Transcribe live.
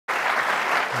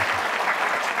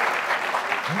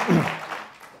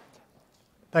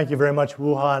Thank you very much,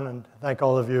 Wu Han, and thank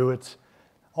all of you. It's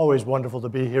always wonderful to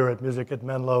be here at Music at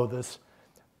Menlo, this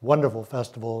wonderful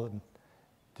festival, and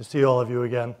to see all of you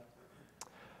again.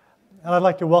 And I'd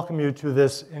like to welcome you to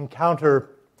this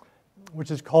encounter,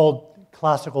 which is called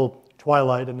Classical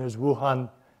Twilight. And as Wu Han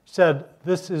said,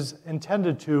 this is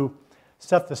intended to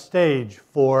set the stage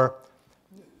for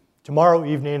tomorrow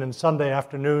evening and Sunday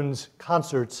afternoon's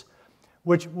concerts,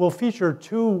 which will feature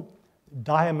two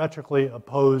diametrically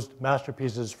opposed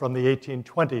masterpieces from the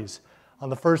 1820s. On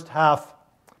the first half,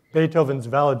 Beethoven's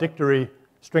valedictory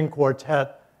string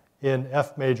quartet in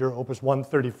F major, opus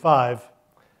 135,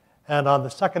 and on the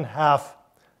second half,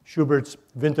 Schubert's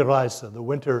Winterreise, the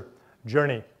Winter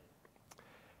Journey.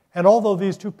 And although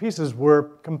these two pieces were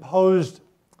composed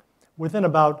within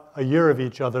about a year of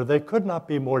each other, they could not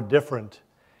be more different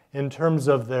in terms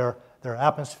of their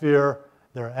atmosphere,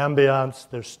 their ambience,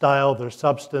 their style, their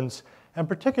substance, and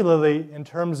particularly in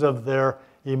terms of their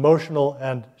emotional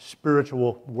and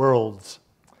spiritual worlds.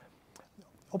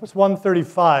 Opus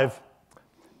 135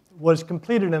 was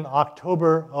completed in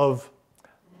October of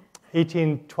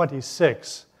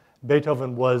 1826.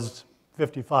 Beethoven was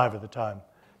 55 at the time,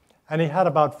 and he had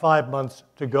about 5 months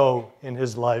to go in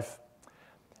his life.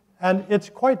 And it's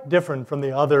quite different from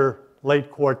the other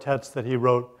late quartets that he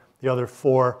wrote, the other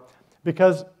four,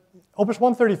 because Opus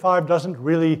 135 doesn't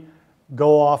really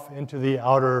go off into the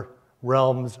outer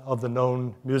realms of the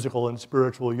known musical and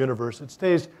spiritual universe. It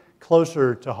stays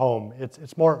closer to home.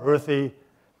 It's more earthy,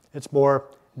 it's more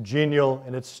genial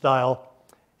in its style,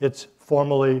 it's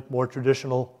formally more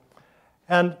traditional.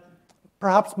 And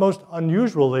perhaps most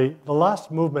unusually, the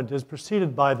last movement is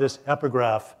preceded by this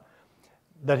epigraph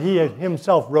that he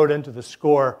himself wrote into the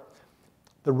score,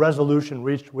 "The resolution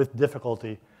reached with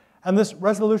difficulty." And this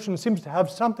resolution seems to have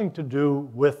something to do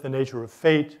with the nature of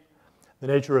fate, the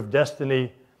nature of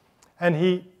destiny. And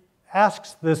he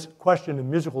asks this question in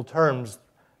musical terms,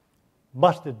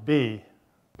 must it be?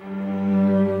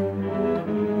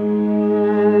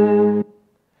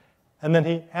 And then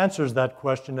he answers that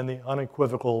question in the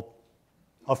unequivocal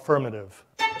affirmative.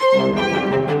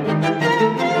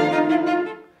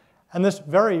 And this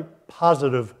very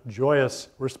positive, joyous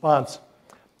response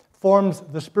forms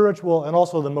the spiritual and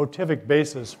also the motivic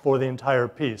basis for the entire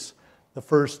piece. The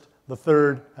first, the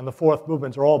third, and the fourth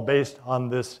movements are all based on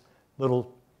this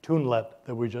little tunelet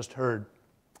that we just heard.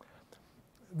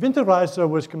 Winterreise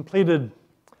was completed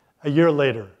a year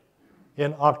later,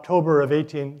 in October of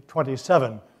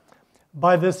 1827,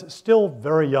 by this still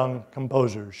very young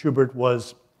composer. Schubert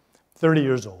was 30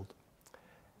 years old.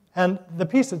 And the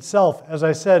piece itself, as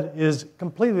I said, is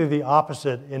completely the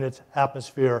opposite in its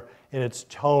atmosphere, in its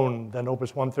tone than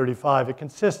Opus 135. It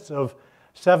consists of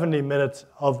 70 minutes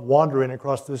of wandering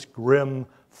across this grim,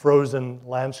 frozen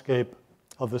landscape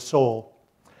of the soul.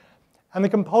 And the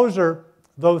composer,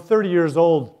 though 30 years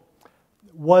old,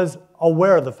 was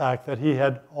aware of the fact that he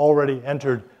had already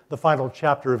entered the final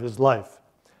chapter of his life,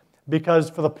 because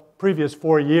for the previous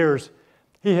 4 years,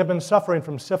 he had been suffering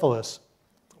from syphilis,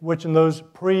 which in those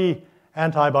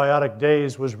pre-antibiotic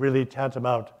days was really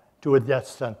tantamount to a death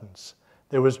sentence.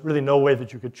 There was really no way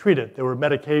that you could treat it. There were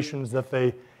medications that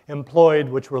they employed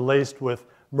which were laced with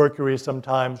mercury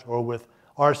sometimes or with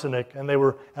arsenic, and they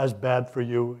were as bad for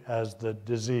you as the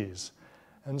disease.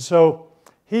 And so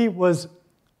he was,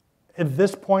 at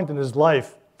this point in his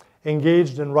life,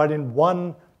 engaged in writing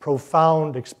one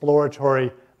profound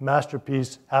exploratory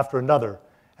masterpiece after another,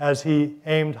 as he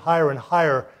aimed higher and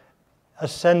higher,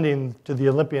 ascending to the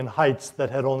Olympian heights that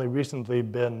had only recently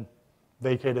been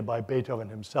vacated by Beethoven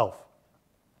himself.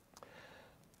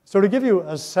 So to give you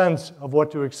a sense of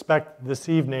what to expect this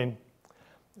evening,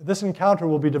 this encounter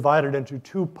will be divided into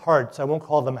two parts. I won't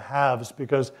call them halves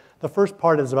because the first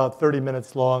part is about 30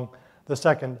 minutes long, the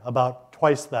second about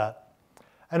twice that.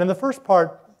 And in the first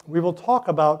part, we will talk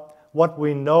about what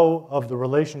we know of the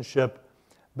relationship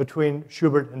between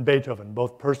Schubert and Beethoven,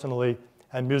 both personally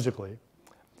and musically.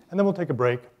 And then we'll take a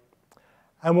break.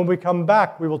 And when we come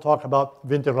back, we will talk about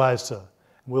Winterreise.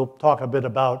 We'll talk a bit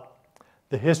about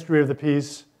the history of the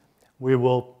piece. We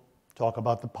will talk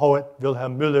about the poet,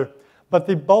 Wilhelm Müller. But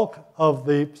the bulk of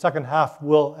the second half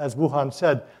will, as Wu Han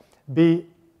said, be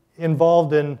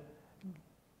involved in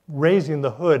raising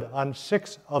the hood on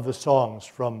 6 of the songs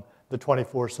from the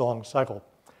 24-song cycle.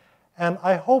 And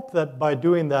I hope that by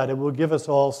doing that, it will give us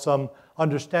all some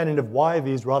understanding of why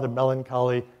these rather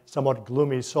melancholy, somewhat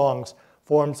gloomy songs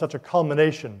form such a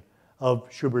culmination of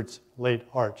Schubert's late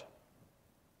art.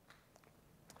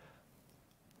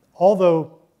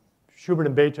 Although Schubert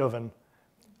and Beethoven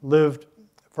lived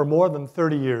for more than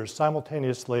 30 years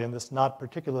simultaneously in this not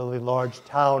particularly large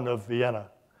town of Vienna,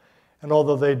 and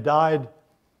although they died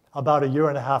about a year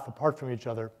and a half apart from each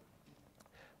other,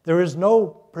 there is no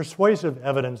persuasive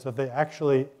evidence that they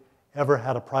actually ever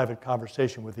had a private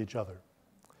conversation with each other,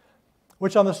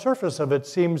 which on the surface of it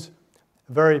seems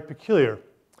very peculiar.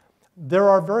 There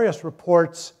are various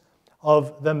reports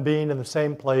of them being in the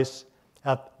same place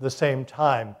at the same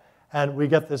time, and we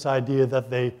get this idea that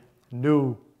they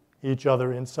knew each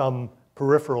other in some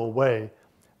peripheral way.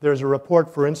 There's a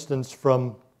report, for instance,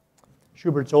 from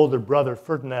Schubert's older brother,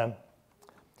 Ferdinand.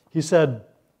 He said,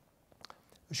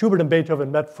 Schubert and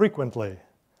Beethoven met frequently,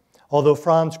 although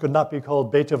Franz could not be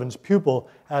called Beethoven's pupil,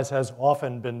 as has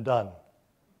often been done.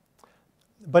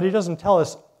 But he doesn't tell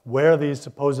us where these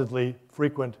supposedly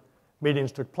frequent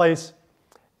meetings took place,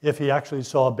 if he actually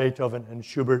saw Beethoven and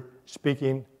Schubert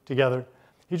speaking together.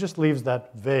 He just leaves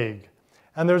that vague.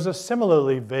 And there's a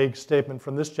similarly vague statement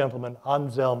from this gentleman,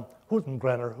 Anselm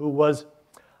Hüttengrenner, who was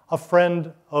a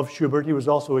friend of Schubert. He was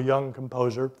also a young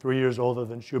composer, 3 years older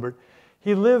than Schubert.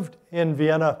 He lived in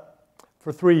Vienna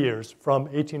for 3 years, from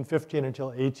 1815 until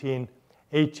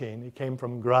 1818. He came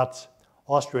from Graz,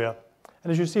 Austria.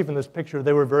 And as you see from this picture,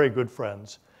 they were very good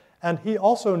friends. And he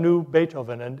also knew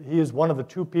Beethoven, and he is one of the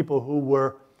two people who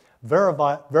were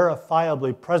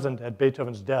verifiably present at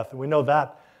Beethoven's death. And we know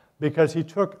that because he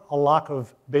took a lock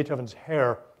of Beethoven's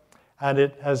hair, and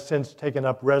it has since taken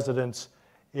up residence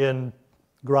in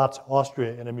Graz,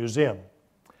 Austria, in a museum.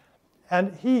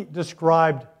 And he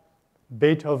described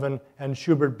Beethoven and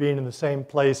Schubert being in the same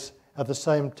place at the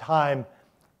same time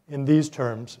in these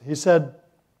terms. He said,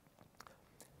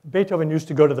 Beethoven used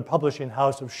to go to the publishing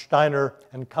house of Steiner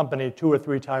and Company 2 or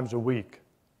 3 times a week.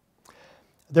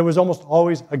 There was almost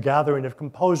always a gathering of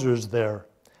composers there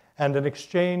and an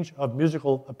exchange of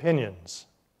musical opinions.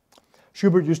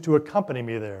 Schubert used to accompany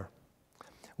me there.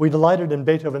 We delighted in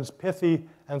Beethoven's pithy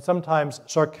and sometimes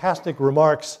sarcastic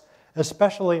remarks,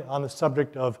 especially on the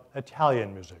subject of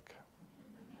Italian music.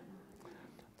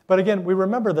 But again, we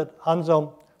remember that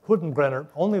Anselm Hüttengrenner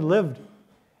only lived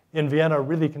in Vienna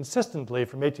really consistently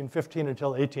from 1815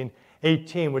 until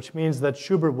 1818, which means that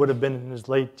Schubert would have been in his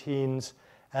late teens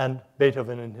and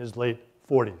Beethoven in his late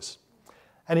 40s.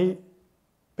 And he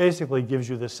basically gives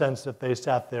you the sense that they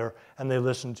sat there and they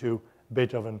listened to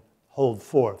Beethoven hold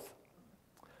forth.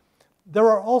 There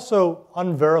are also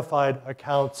unverified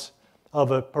accounts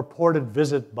of a purported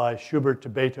visit by Schubert to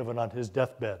Beethoven on his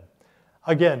deathbed.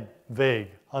 Again, vague,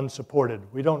 unsupported.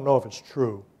 We don't know if it's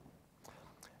true.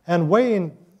 And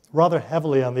weighing rather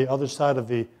heavily on the other side of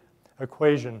the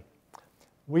equation,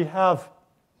 we have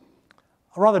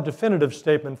a rather definitive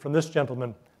statement from this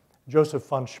gentleman, Joseph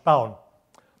von Spaun,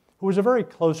 who was a very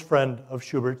close friend of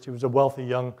Schubert's. He was a wealthy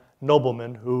young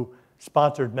nobleman who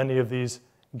sponsored many of these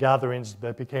gatherings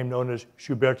that became known as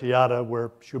Schubertiada,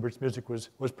 where Schubert's music was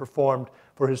performed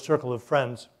for his circle of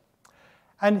friends.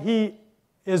 And he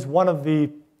is one of the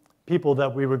people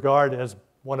that we regard as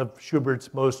one of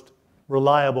Schubert's most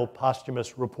reliable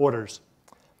posthumous reporters.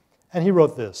 And he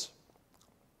wrote this: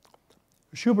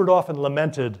 Schubert often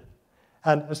lamented,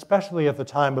 and especially at the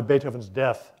time of Beethoven's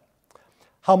death,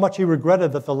 how much he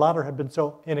regretted that the latter had been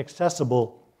so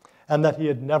inaccessible and that he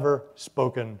had never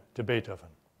spoken to Beethoven.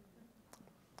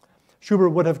 Schubert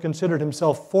would have considered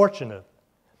himself fortunate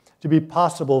to be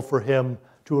possible for him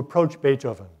to approach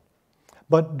Beethoven.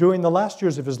 But during the last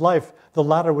years of his life, the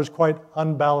latter was quite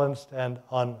unbalanced and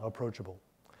unapproachable.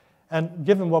 And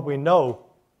given what we know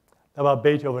about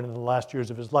Beethoven in the last years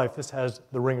of his life, this has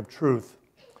the ring of truth.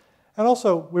 And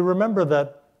also, we remember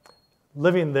that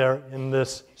living there in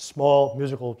this small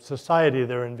musical society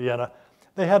there in Vienna,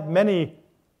 they had many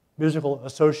musical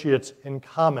associates in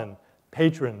common,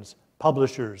 patrons,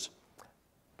 publishers,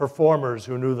 performers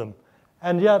who knew them.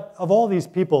 And yet, of all these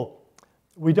people,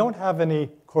 we don't have any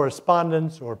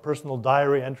correspondence or personal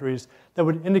diary entries that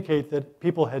would indicate that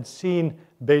people had seen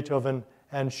Beethoven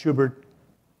and Schubert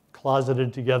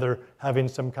closeted together having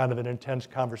some kind of an intense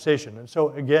conversation. And so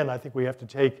again, I think we have to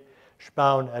take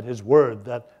Spaun at his word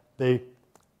that they,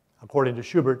 according to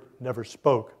Schubert, never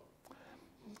spoke.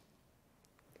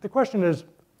 The question is,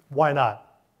 why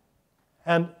not?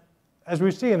 And as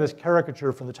we see in this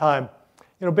caricature from the time,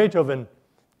 Beethoven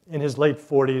in his late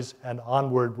 40s and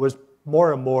onward was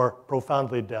more and more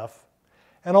profoundly deaf,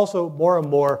 and also more and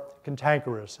more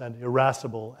cantankerous and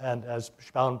irascible, and as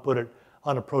Spaun put it,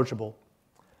 unapproachable.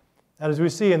 And as we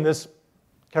see in this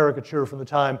caricature from the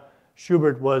time,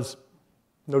 Schubert was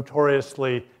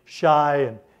notoriously shy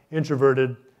and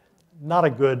introverted, not a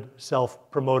good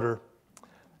self-promoter.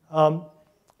 And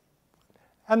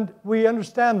we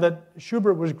understand that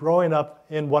Schubert was growing up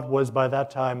in what was by that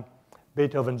time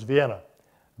Beethoven's Vienna.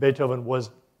 Beethoven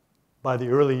was, by the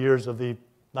early years of the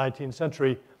 19th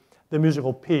century, the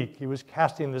musical peak. He was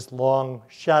casting this long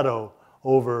shadow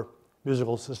over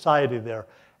musical society there.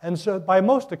 And so by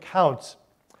most accounts,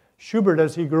 Schubert,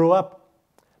 as he grew up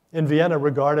in Vienna,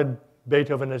 regarded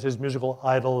Beethoven as his musical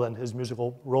idol and his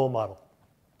musical role model.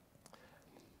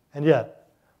 And yet,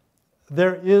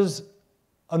 there is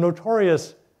a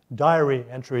notorious diary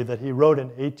entry that he wrote in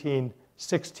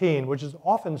 1816, which is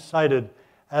often cited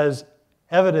as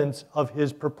evidence of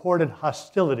his purported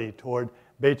hostility toward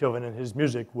Beethoven and his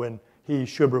music when he,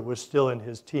 Schubert, was still in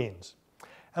his teens.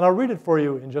 And I'll read it for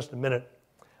you in just a minute,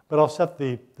 but I'll set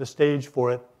the stage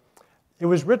for it. It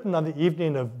was written on the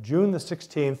evening of June the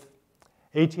 16th,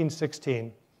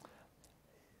 1816,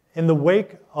 in the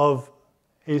wake of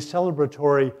a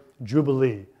celebratory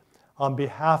jubilee on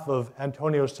behalf of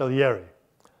Antonio Salieri,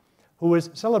 who was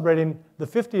celebrating the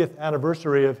 50th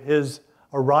anniversary of his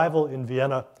arrival in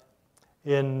Vienna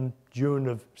in June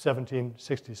of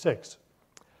 1766.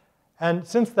 And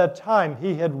since that time,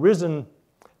 he had risen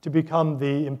to become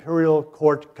the imperial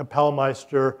court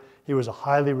Kapellmeister. He was a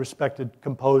highly respected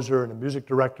composer and a music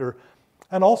director,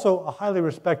 and also a highly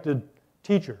respected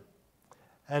teacher.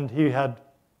 And he had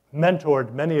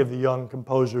mentored many of the young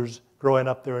composers growing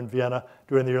up there in Vienna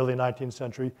during the early 19th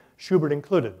century, Schubert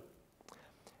included.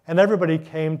 And everybody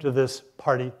came to this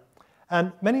party,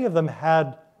 and many of them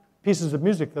had pieces of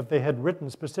music that they had written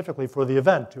specifically for the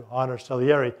event to honor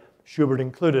Salieri, Schubert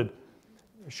included.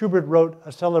 Schubert wrote a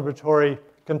celebratory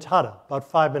cantata, about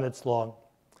 5 minutes long,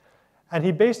 and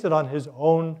he based it on his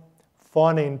own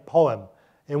fawning poem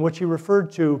in which he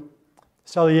referred to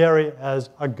Salieri as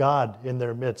a god in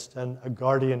their midst and a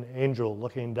guardian angel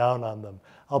looking down on them.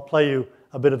 I'll play you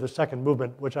a bit of the second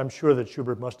movement, which I'm sure that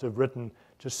Schubert must have written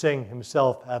to sing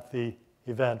himself at the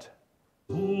event.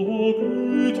 So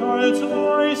gut als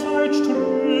Weisheit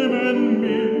strömen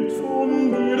mild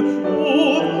von dir,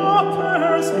 o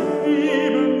Gottes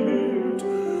Ebenbild.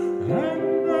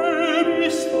 Engel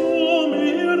bist du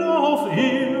mir auf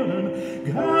Erden,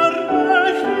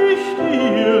 gerecht ich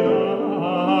dir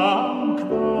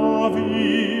dankbar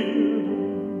werden.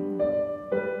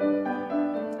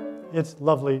 It's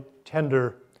lovely,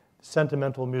 tender,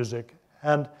 sentimental music.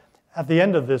 And at the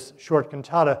end of this short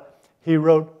cantata, he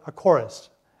wrote a chorus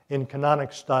in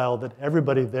canonic style that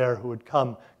everybody there who would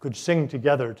come could sing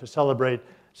together to celebrate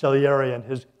Salieri and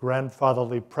his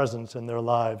grandfatherly presence in their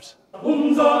lives.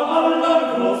 Unser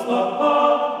aller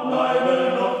Großpapa,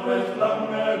 bleibe noch recht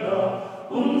lange da.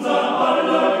 Unser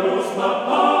aller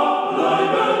Großpapa,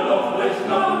 bleibe noch recht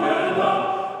lange da.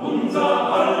 Unser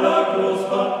aller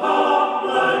Großpapa,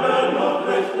 bleibe noch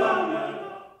recht lange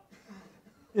da.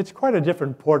 It's quite a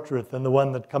different portrait than the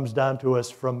one that comes down to us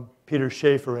from Peter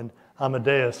Schaeffer and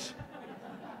Amadeus.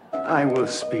 I will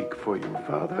speak for you,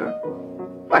 Father.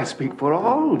 I speak for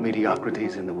all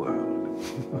mediocrities in the world.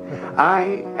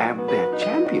 I am their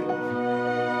champion.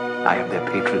 I am their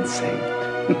patron saint.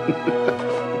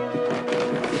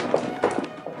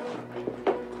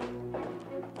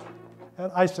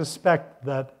 And I suspect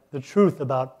that the truth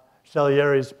about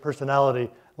Salieri's personality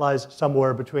lies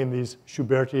somewhere between these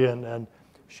Schubertian and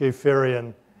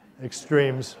Schaefferian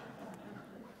extremes.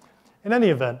 In any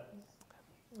event,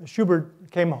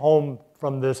 Schubert came home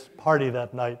from this party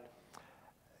that night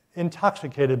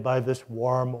intoxicated by this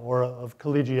warm aura of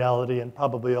collegiality and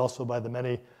probably also by the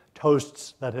many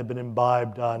toasts that had been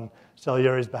imbibed on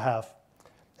Salieri's behalf.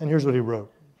 And here's what he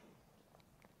wrote.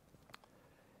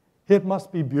 It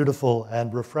must be beautiful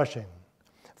and refreshing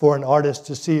for an artist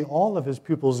to see all of his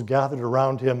pupils gathered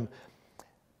around him,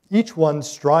 each one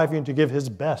striving to give his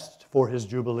best for his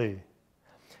jubilee,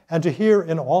 and to hear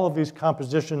in all of these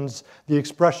compositions the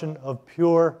expression of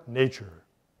pure nature,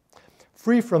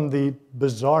 free from the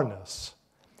bizarreness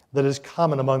that is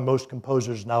common among most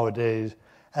composers nowadays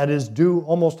and is due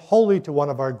almost wholly to one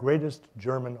of our greatest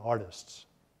German artists.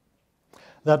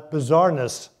 That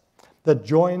bizarreness that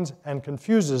joins and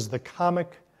confuses the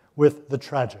comic with the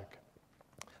tragic,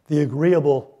 the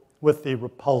agreeable with the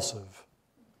repulsive,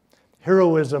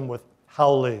 heroism with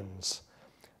howlings,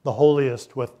 the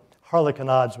holiest with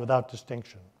harlequinades without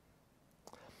distinction,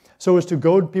 so as to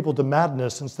goad people to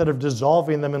madness instead of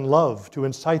dissolving them in love, to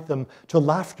incite them to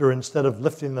laughter instead of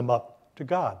lifting them up to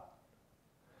God.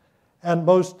 And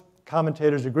most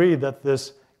commentators agree that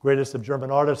this greatest of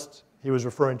German artists he was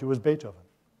referring to was Beethoven.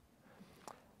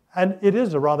 And it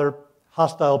is a rather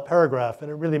hostile paragraph,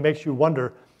 and it really makes you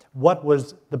wonder what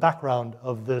was the background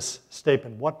of this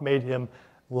statement, what made him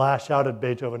lash out at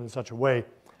Beethoven in such a way.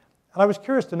 And I was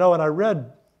curious to know, and I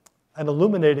read an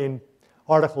illuminating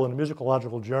article in a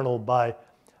musicological journal by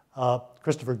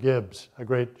Christopher Gibbs, a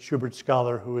great Schubert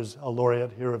scholar who is a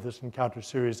laureate here of this Encounter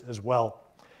series as well.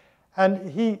 And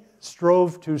he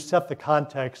strove to set the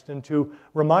context and to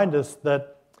remind us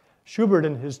that Schubert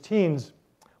in his teens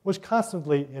was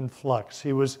constantly in flux.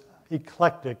 He was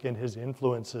eclectic in his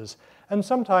influences. And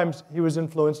sometimes he was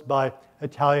influenced by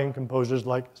Italian composers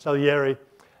like Salieri,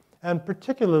 and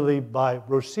particularly by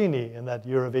Rossini in that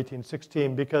year of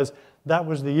 1816, because that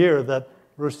was the year that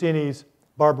Rossini's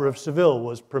Barber of Seville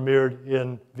was premiered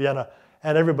in Vienna,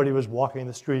 and everybody was walking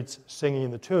the streets singing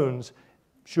the tunes,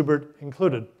 Schubert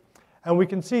included. And we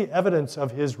can see evidence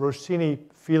of his Rossini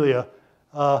philia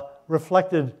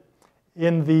reflected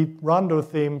in the rondo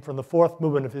theme from the fourth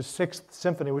movement of his Sixth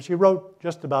Symphony, which he wrote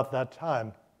just about that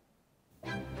time.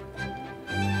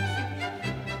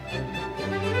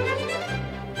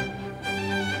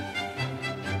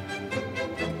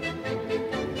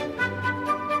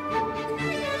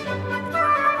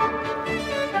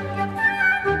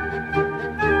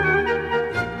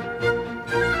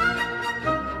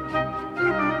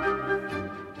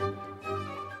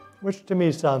 Which to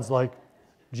me sounds like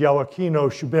Gioacchino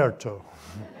Schuberto.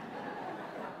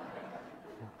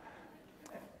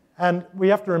 And we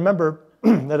have to remember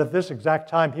that at this exact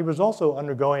time, he was also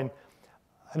undergoing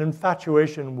an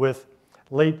infatuation with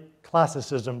late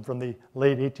classicism from the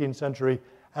late 18th century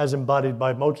as embodied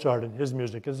by Mozart in his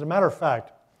music. As a matter of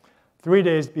fact, 3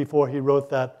 days before he wrote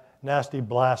that nasty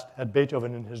blast at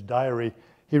Beethoven in his diary,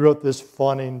 he wrote this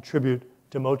fawning tribute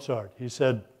to Mozart. He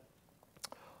said,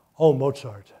 "Oh,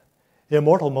 Mozart,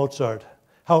 immortal Mozart,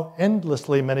 how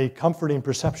endlessly many comforting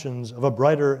perceptions of a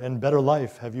brighter and better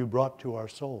life have you brought to our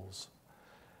souls."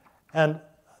 And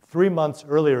 3 months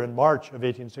earlier, in March of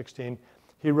 1816,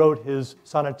 he wrote his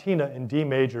sonatina in D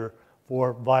major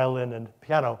for violin and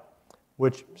piano,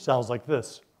 which sounds like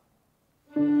this.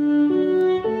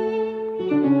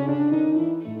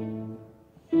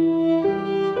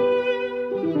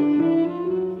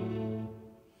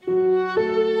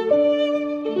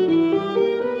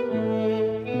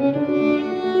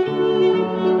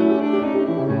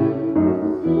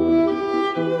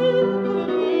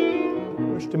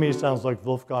 To me sounds like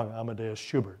Wolfgang Amadeus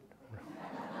Schubert.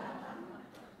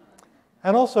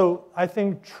 And also, I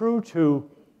think true to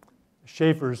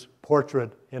Schaeffer's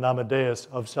portrait in Amadeus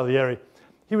of Salieri,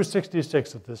 he was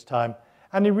 66 at this time,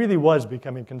 and he really was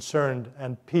becoming concerned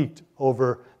and piqued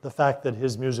over the fact that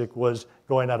his music was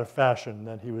going out of fashion,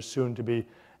 that he was soon to be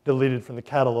deleted from the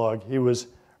catalog. He was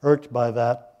irked by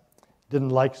that,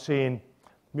 didn't like seeing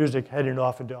music heading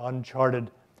off into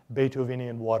uncharted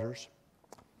Beethovenian waters.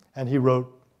 And he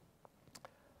wrote,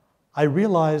 "I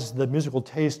realized that musical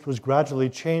taste was gradually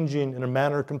changing in a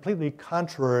manner completely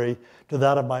contrary to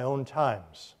that of my own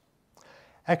times.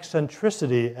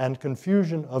 Eccentricity and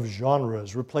confusion of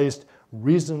genres replaced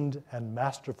reasoned and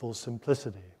masterful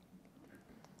simplicity."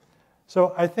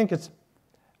 So I think it's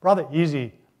rather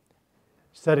easy,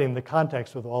 setting the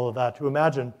context with all of that, to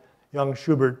imagine young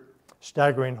Schubert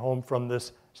staggering home from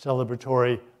this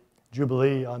celebratory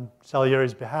jubilee on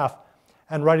Salieri's behalf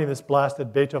and writing this blast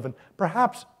at Beethoven,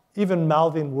 perhaps even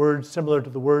mouthing words similar to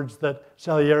the words that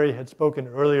Salieri had spoken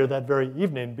earlier that very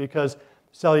evening, because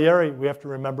Salieri, we have to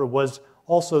remember, was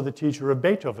also the teacher of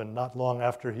Beethoven not long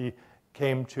after he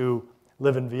came to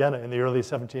live in Vienna in the early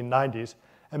 1790s,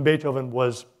 and Beethoven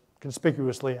was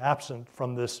conspicuously absent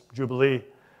from this jubilee.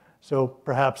 So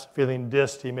perhaps feeling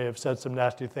dissed, he may have said some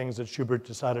nasty things that Schubert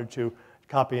decided to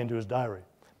copy into his diary.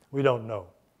 We don't know.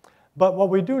 But what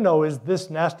we do know is this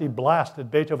nasty blast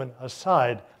at Beethoven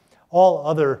aside, all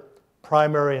other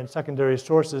primary and secondary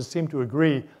sources seem to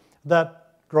agree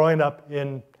that growing up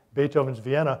in Beethoven's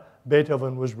Vienna,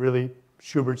 Beethoven was really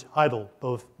Schubert's idol,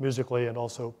 both musically and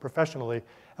also professionally.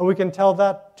 And we can tell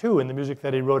that, too, in the music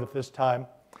that he wrote at this time.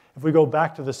 If we go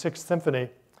back to the Sixth Symphony,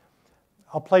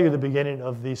 I'll play you the beginning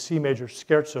of the C major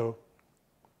scherzo.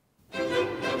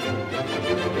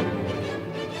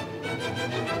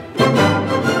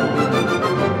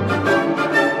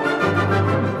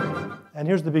 And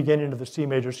here's the beginning of the C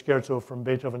major scherzo from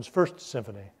Beethoven's First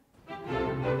Symphony.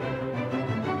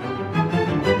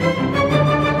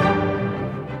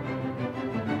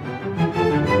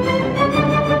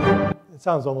 It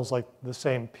sounds almost like the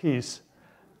same piece.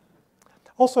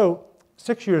 Also,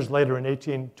 6 years later, in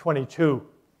 1822,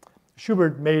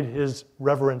 Schubert made his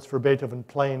reverence for Beethoven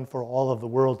plain for all of the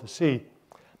world to see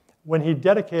when he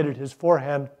dedicated his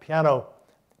four-hand piano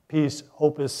piece,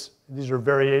 these are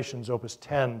variations, opus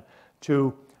 10,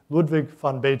 to Ludwig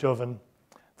van Beethoven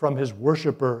from his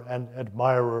worshiper and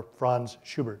admirer, Franz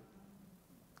Schubert.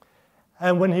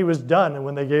 And when he was done, and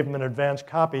when they gave him an advance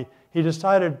copy, he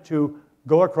decided to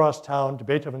go across town to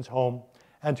Beethoven's home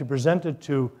and to present it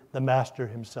to the master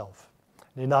himself.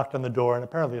 And he knocked on the door, and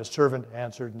apparently a servant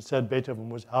answered and said Beethoven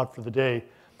was out for the day.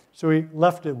 So he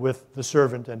left it with the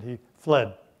servant and he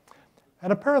fled.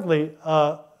 And apparently,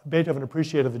 Beethoven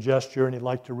appreciated the gesture and he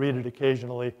liked to read it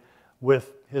occasionally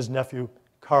with his nephew,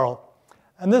 Karl.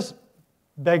 And this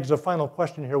begs a final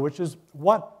question here, which is,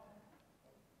 what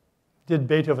did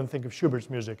Beethoven think of Schubert's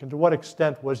music, and to what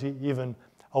extent was he even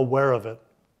aware of it?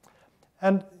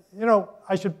 And, you know,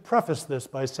 I should preface this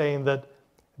by saying that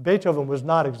Beethoven was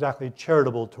not exactly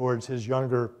charitable towards his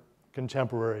younger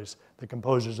contemporaries, the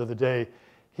composers of the day.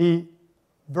 He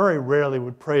very rarely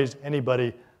would praise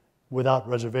anybody without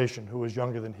reservation who was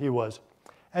younger than he was.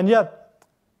 And yet,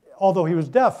 although he was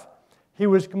deaf, he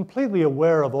was completely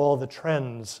aware of all the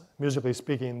trends, musically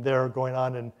speaking, there going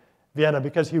on in Vienna,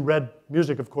 because he read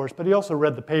music, of course, but he also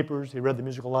read the papers, he read the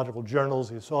musicological journals,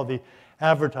 he saw the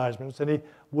advertisements, and he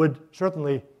would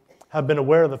certainly have been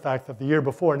aware of the fact that the year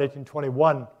before, in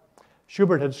 1821,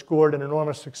 Schubert had scored an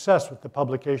enormous success with the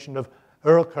publication of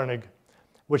Erlkönig,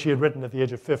 which he had written at the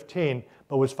age of 15,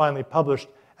 but was finally published,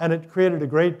 and it created a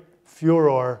great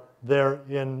furor there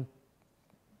in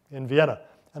Vienna.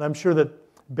 And I'm sure that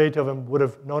Beethoven would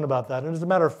have known about that. And as a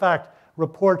matter of fact,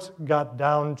 reports got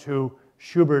down to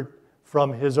Schubert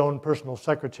from his own personal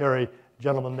secretary, a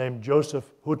gentleman named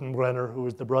Joseph Hüttenbrenner, who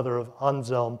was the brother of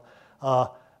Anselm,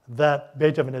 that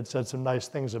Beethoven had said some nice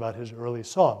things about his early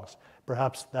songs.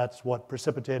 Perhaps that's what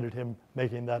precipitated him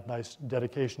making that nice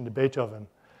dedication to Beethoven.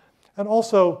 And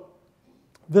also,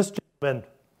 this gentleman,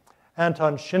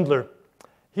 Anton Schindler,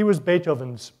 he was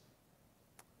Beethoven's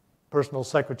personal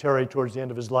secretary towards the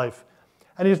end of his life.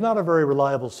 And he's not a very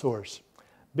reliable source,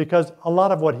 because a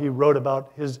lot of what he wrote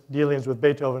about his dealings with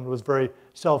Beethoven was very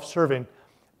self-serving.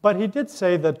 But he did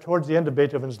say that towards the end of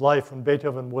Beethoven's life, when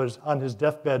Beethoven was on his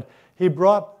deathbed, he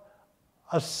brought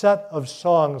a set of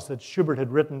songs that Schubert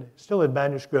had written, still in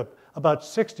manuscript, about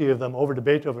 60 of them over to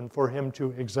Beethoven for him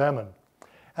to examine.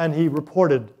 And he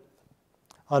reported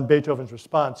on Beethoven's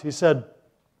response. He said,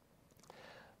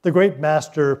 "The great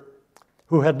master,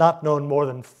 who had not known more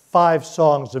than 5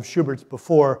 songs of Schubert's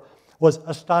before, was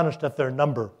astonished at their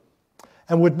number,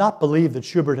 and would not believe that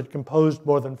Schubert had composed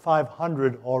more than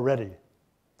 500 already.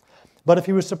 But if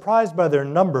he was surprised by their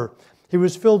number, he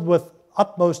was filled with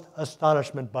utmost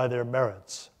astonishment by their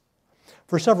merits.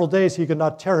 For several days he could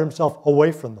not tear himself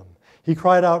away from them. He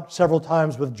cried out several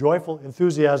times with joyful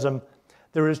enthusiasm,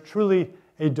 'There is truly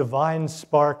a divine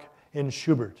spark in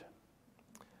Schubert.'"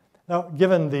 Now,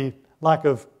 given the lack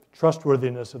of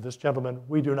trustworthiness of this gentleman,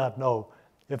 we do not know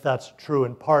if that's true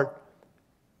in part,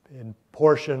 in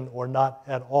portion, or not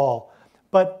at all.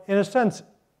 But in a sense,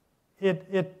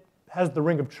 it has the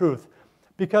ring of truth,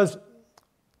 because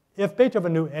if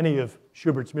Beethoven knew any of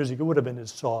Schubert's music, it would have been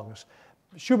his songs.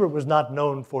 Schubert was not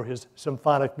known for his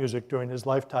symphonic music during his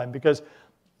lifetime, because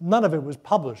none of it was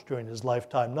published during his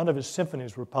lifetime. None of his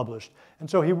symphonies were published. And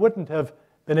so he wouldn't have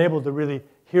been able to really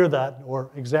hear that or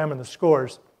examine the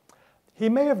scores. He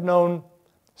may have known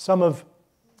some of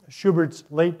Schubert's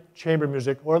late chamber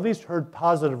music, or at least heard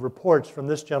positive reports from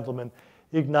this gentleman,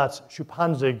 Ignaz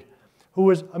Schuppanzig, who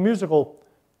was a musical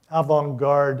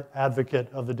avant-garde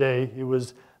advocate of the day. He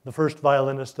was the first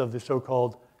violinist of the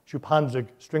so-called Schuppanzig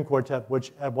string quartet,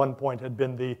 which at one point had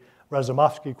been the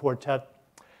Razumovsky quartet.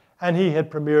 And he had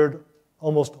premiered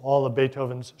almost all of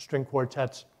Beethoven's string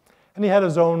quartets. And he had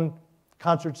his own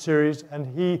concert series,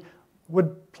 and he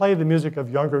would play the music of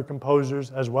younger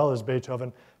composers as well as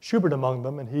Beethoven, Schubert among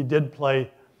them, and he did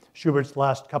play Schubert's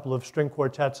last couple of string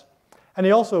quartets. And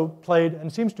he also played,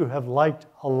 and seems to have liked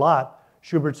a lot,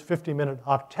 Schubert's 50-minute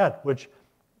octet, which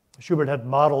Schubert had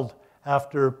modeled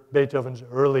after Beethoven's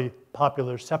early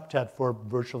popular septet for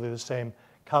virtually the same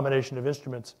combination of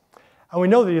instruments. And we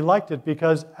know that he liked it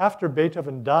because after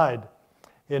Beethoven died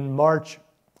in March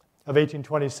of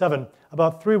 1827,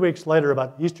 about 3 weeks later,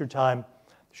 about Easter time,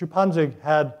 Schuppanzig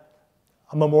had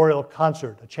a memorial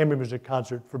concert, a chamber music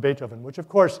concert for Beethoven, which of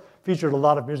course featured a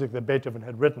lot of music that Beethoven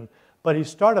had written. But he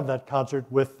started that concert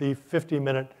with the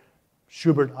 50-minute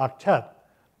Schubert octet,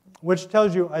 which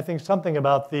tells you, I think, something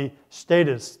about the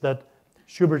status that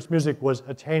Schubert's music was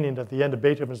attaining at the end of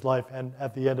Beethoven's life and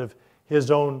at the end of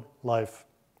his own life.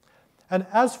 And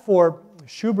as for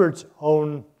Schubert's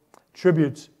own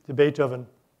tributes to Beethoven,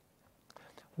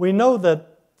 we know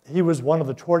that he was one of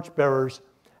the torchbearers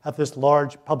at this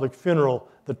large public funeral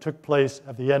that took place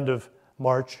at the end of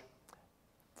March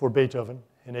for Beethoven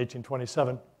in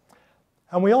 1827.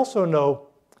 And we also know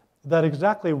that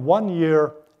exactly 1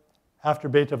 year after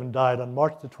Beethoven died, on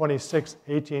March the 26th,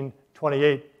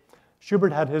 1828,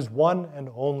 Schubert had his one and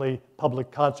only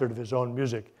public concert of his own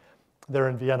music there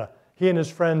in Vienna. He and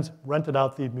his friends rented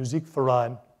out the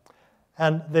Musikverein,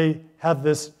 and they had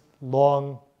this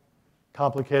long,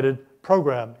 complicated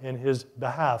program in his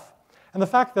behalf. And the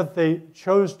fact that they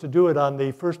chose to do it on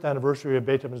the first anniversary of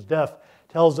Beethoven's death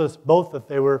tells us both that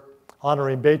they were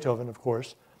honoring Beethoven, of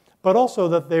course, but also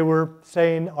that they were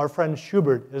saying our friend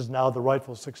Schubert is now the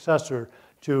rightful successor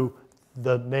to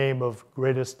the name of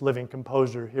greatest living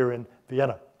composer here in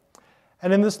Vienna.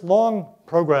 And in this long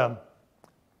program,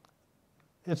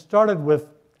 it started with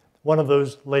one of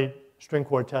those late string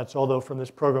quartets, although from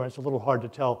this program it's a little hard to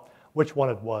tell which one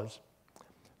it was.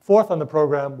 Fourth on the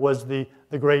program was the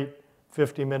great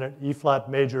 50-minute E-flat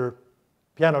major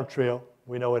piano trio.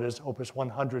 We know it as Opus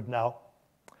 100 now.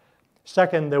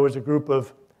 Second, there was a group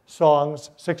of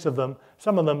songs, 6 of them,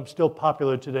 some of them still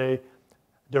popular today,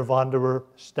 Der Wanderer,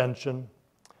 Ständchen.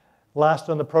 Last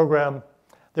on the program,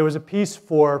 there was a piece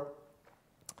for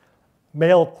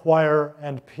male choir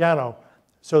and piano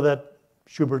so that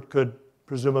Schubert could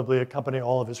presumably accompany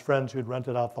all of his friends who'd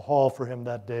rented out the hall for him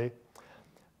that day.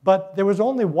 But there was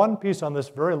only one piece on this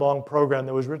very long program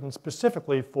that was written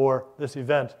specifically for this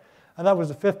event, and that was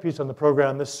the 5th piece on the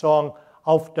program, this song,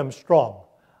 Auf dem Strom,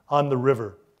 on the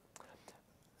river.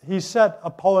 He set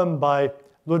a poem by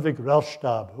Ludwig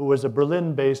who was a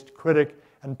Berlin-based critic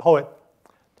and poet.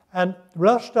 And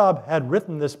Rellstab had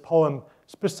written this poem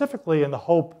specifically in the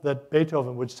hope that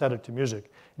Beethoven would set it to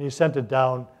music. And he sent it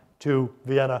down to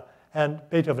Vienna, and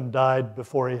Beethoven died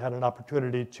before he had an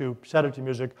opportunity to set it to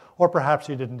music, or perhaps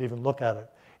he didn't even look at it.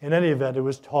 In any event, it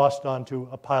was tossed onto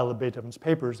a pile of Beethoven's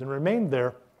papers and remained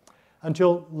there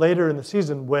until later in the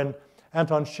season when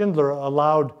Anton Schindler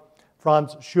allowed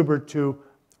Franz Schubert to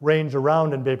range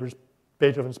around in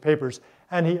Beethoven's papers,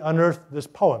 and he unearthed this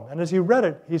poem. And as he read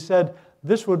it, he said,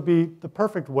 this would be the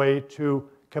perfect way to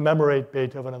commemorate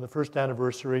Beethoven on the first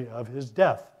anniversary of his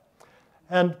death.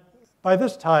 And by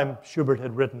this time, Schubert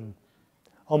had written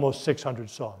almost 600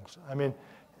 songs. I mean,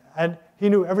 and he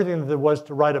knew everything that there was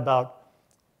to write about,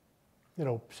 you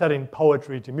know, setting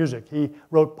poetry to music. He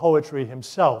wrote poetry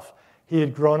himself. He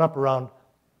had grown up around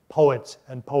poets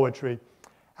and poetry.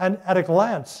 And at a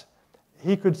glance,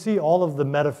 he could see all of the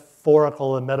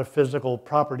metaphorical and metaphysical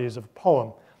properties of a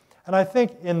poem. And I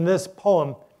think in this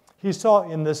poem, he saw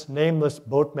in this nameless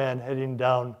boatman heading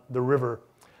down the river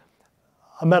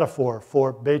a metaphor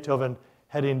for Beethoven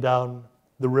heading down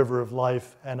the river of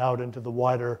life and out into the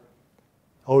wider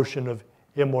ocean of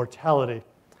immortality.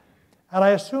 And I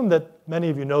assume that many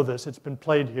of you know this. It's been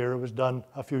played here. It was done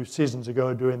a few seasons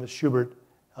ago during the Schubert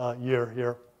year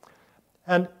here.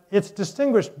 And it's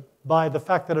distinguished by the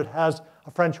fact that it has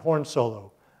a French horn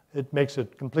solo. It makes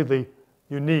it completely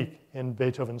unique in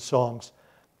Beethoven's songs.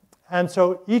 And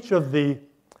so each of the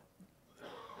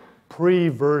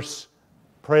pre-verse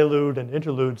prelude and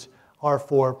interludes are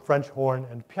for French horn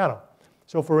and piano.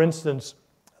 So for instance,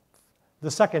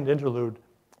 the second interlude,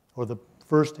 or the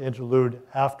first interlude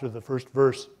after the first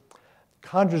verse,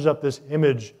 conjures up this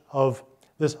image of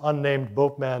this unnamed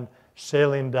boatman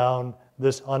sailing down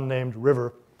this unnamed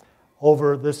river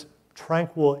over this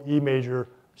tranquil E major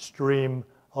stream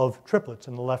of triplets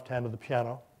in the left hand of the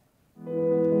piano.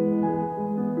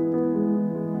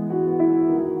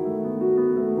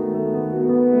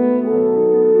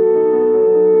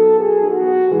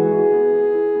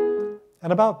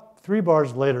 And about 3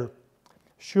 bars later,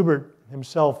 Schubert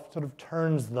himself sort of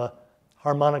turns the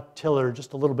harmonic tiller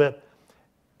just a little bit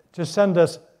to send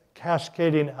us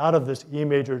cascading out of this E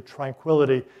major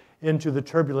tranquility into the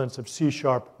turbulence of C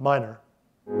sharp minor.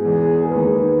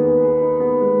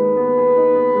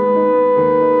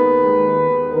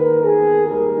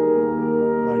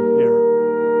 Right here.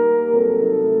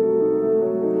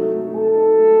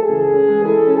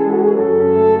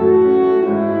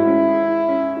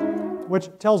 Which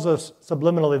tells us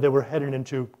subliminally they were heading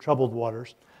into troubled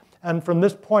waters. And from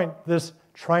this point, this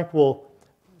tranquil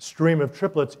stream of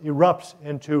triplets erupts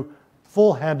into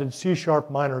full-handed C sharp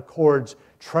minor chords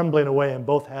trembling away in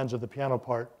both hands of the piano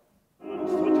part.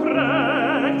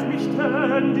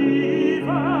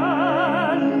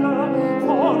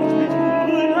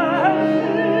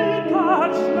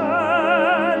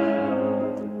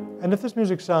 And if this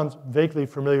music sounds vaguely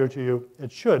familiar to you,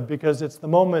 it should, because it's the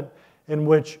moment in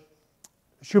which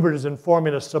Schubert is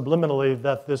informing us subliminally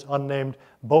that this unnamed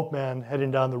boatman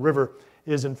heading down the river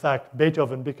is in fact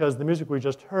Beethoven, because the music we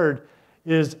just heard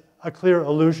is a clear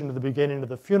allusion to the beginning of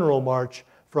the funeral march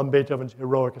from Beethoven's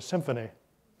Eroica Symphony.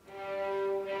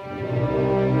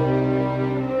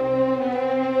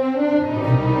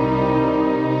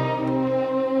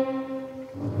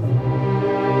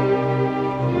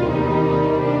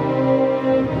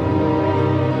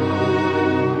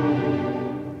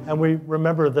 And we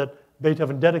remember that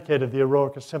Beethoven dedicated the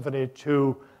Eroica Symphony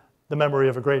to the memory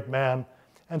of a great man.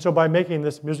 And so by making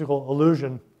this musical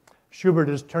allusion, Schubert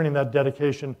is turning that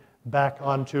dedication back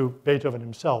onto Beethoven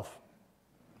himself.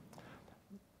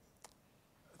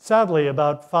 Sadly,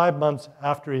 about 5 months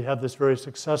after he had this very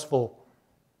successful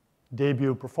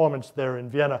debut performance there in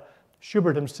Vienna,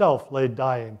 Schubert himself lay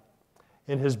dying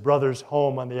in his brother's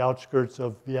home on the outskirts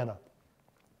of Vienna.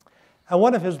 And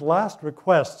one of his last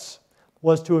requests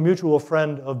was to a mutual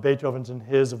friend of Beethoven's and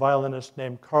his, a violinist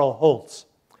named Karl Holz,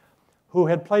 who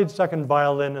had played second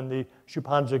violin in the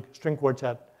Schuppanzig string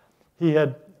quartet. He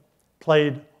had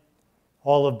played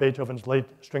all of Beethoven's late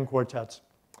string quartets.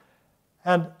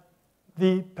 And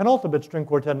the penultimate string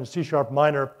quartet in C-sharp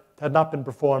minor had not been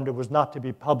performed. It was not to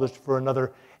be published for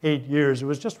another 8 years. It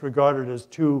was just regarded as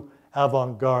too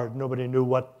avant-garde. Nobody knew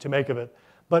what to make of it.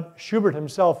 But Schubert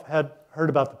himself had heard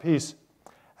about the piece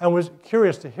and was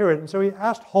curious to hear it. And so he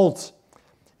asked Holz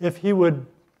if he would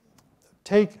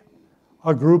take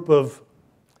a group of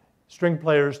string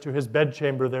players to his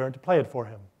bedchamber there and to play it for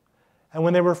him. And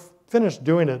when they were finished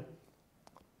doing it,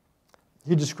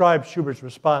 he described Schubert's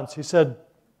response. He said,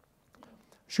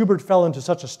 "Schubert fell into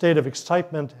such a state of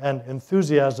excitement and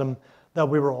enthusiasm that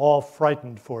we were all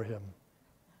frightened for him."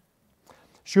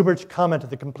 Schubert's comment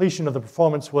at the completion of the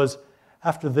performance was,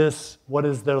 "After this, what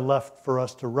is there left for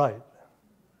us to write?"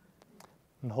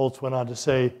 And Holz went on to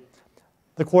say,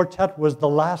 "The quartet was the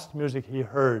last music he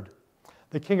heard.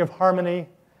 The King of Harmony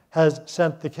has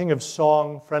sent the King of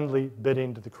Song friendly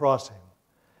bidding to the crossing."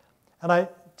 And I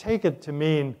take it to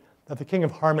mean that the King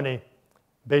of Harmony,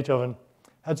 Beethoven,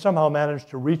 had somehow managed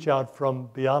to reach out from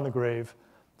beyond the grave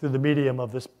through the medium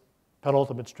of this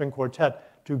penultimate string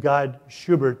quartet to guide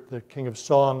Schubert, the King of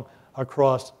Song,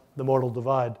 across the mortal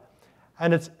divide.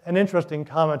 And it's an interesting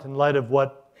comment in light of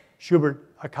what Schubert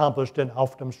accomplished in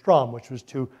Auf dem Strom, which was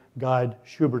to guide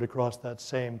Schubert across that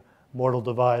same mortal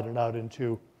divide and out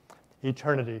into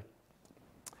eternity.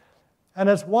 And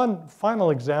as one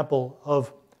final example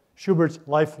of Schubert's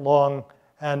lifelong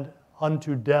and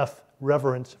unto death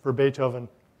reverence for Beethoven,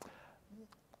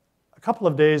 a couple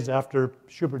of days after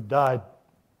Schubert died,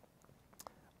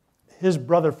 his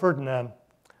brother Ferdinand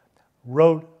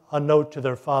wrote a note to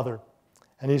their father,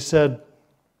 and he said,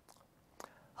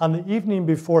 "On the evening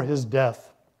before his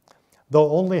death,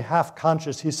 though only half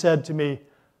conscious, he said to me,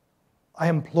 'I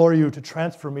implore you to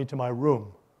transfer me to my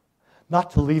room,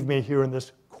 not to leave me here in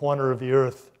this corner of the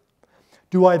earth.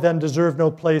 Do I then deserve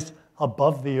no place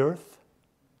above the earth?'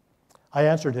 I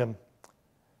answered him,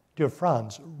 'Dear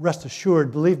Franz, rest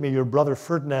assured, believe me, your brother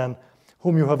Ferdinand,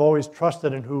 whom you have always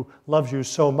trusted and who loves you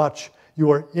so much, you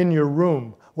are in your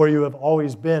room where you have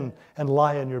always been and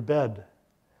lie in your bed.'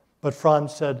 But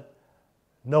Franz said,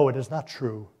 'No, it is not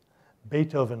true.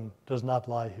 Beethoven does not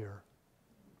lie here.'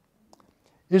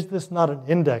 Is this not an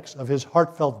index of his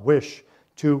heartfelt wish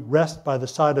to rest by the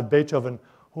side of Beethoven,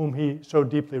 whom he so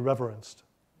deeply reverenced?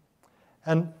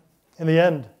 And in the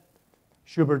end,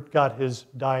 Schubert got his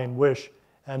dying wish,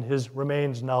 and his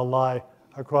remains now lie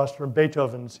across from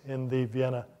Beethoven's in the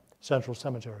Vienna Central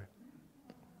Cemetery.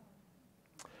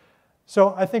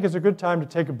 So I think it's a good time to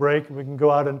take a break, and we can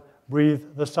go out and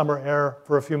breathe the summer air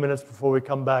for a few minutes before we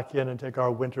come back in and take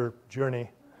our winter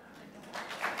journey.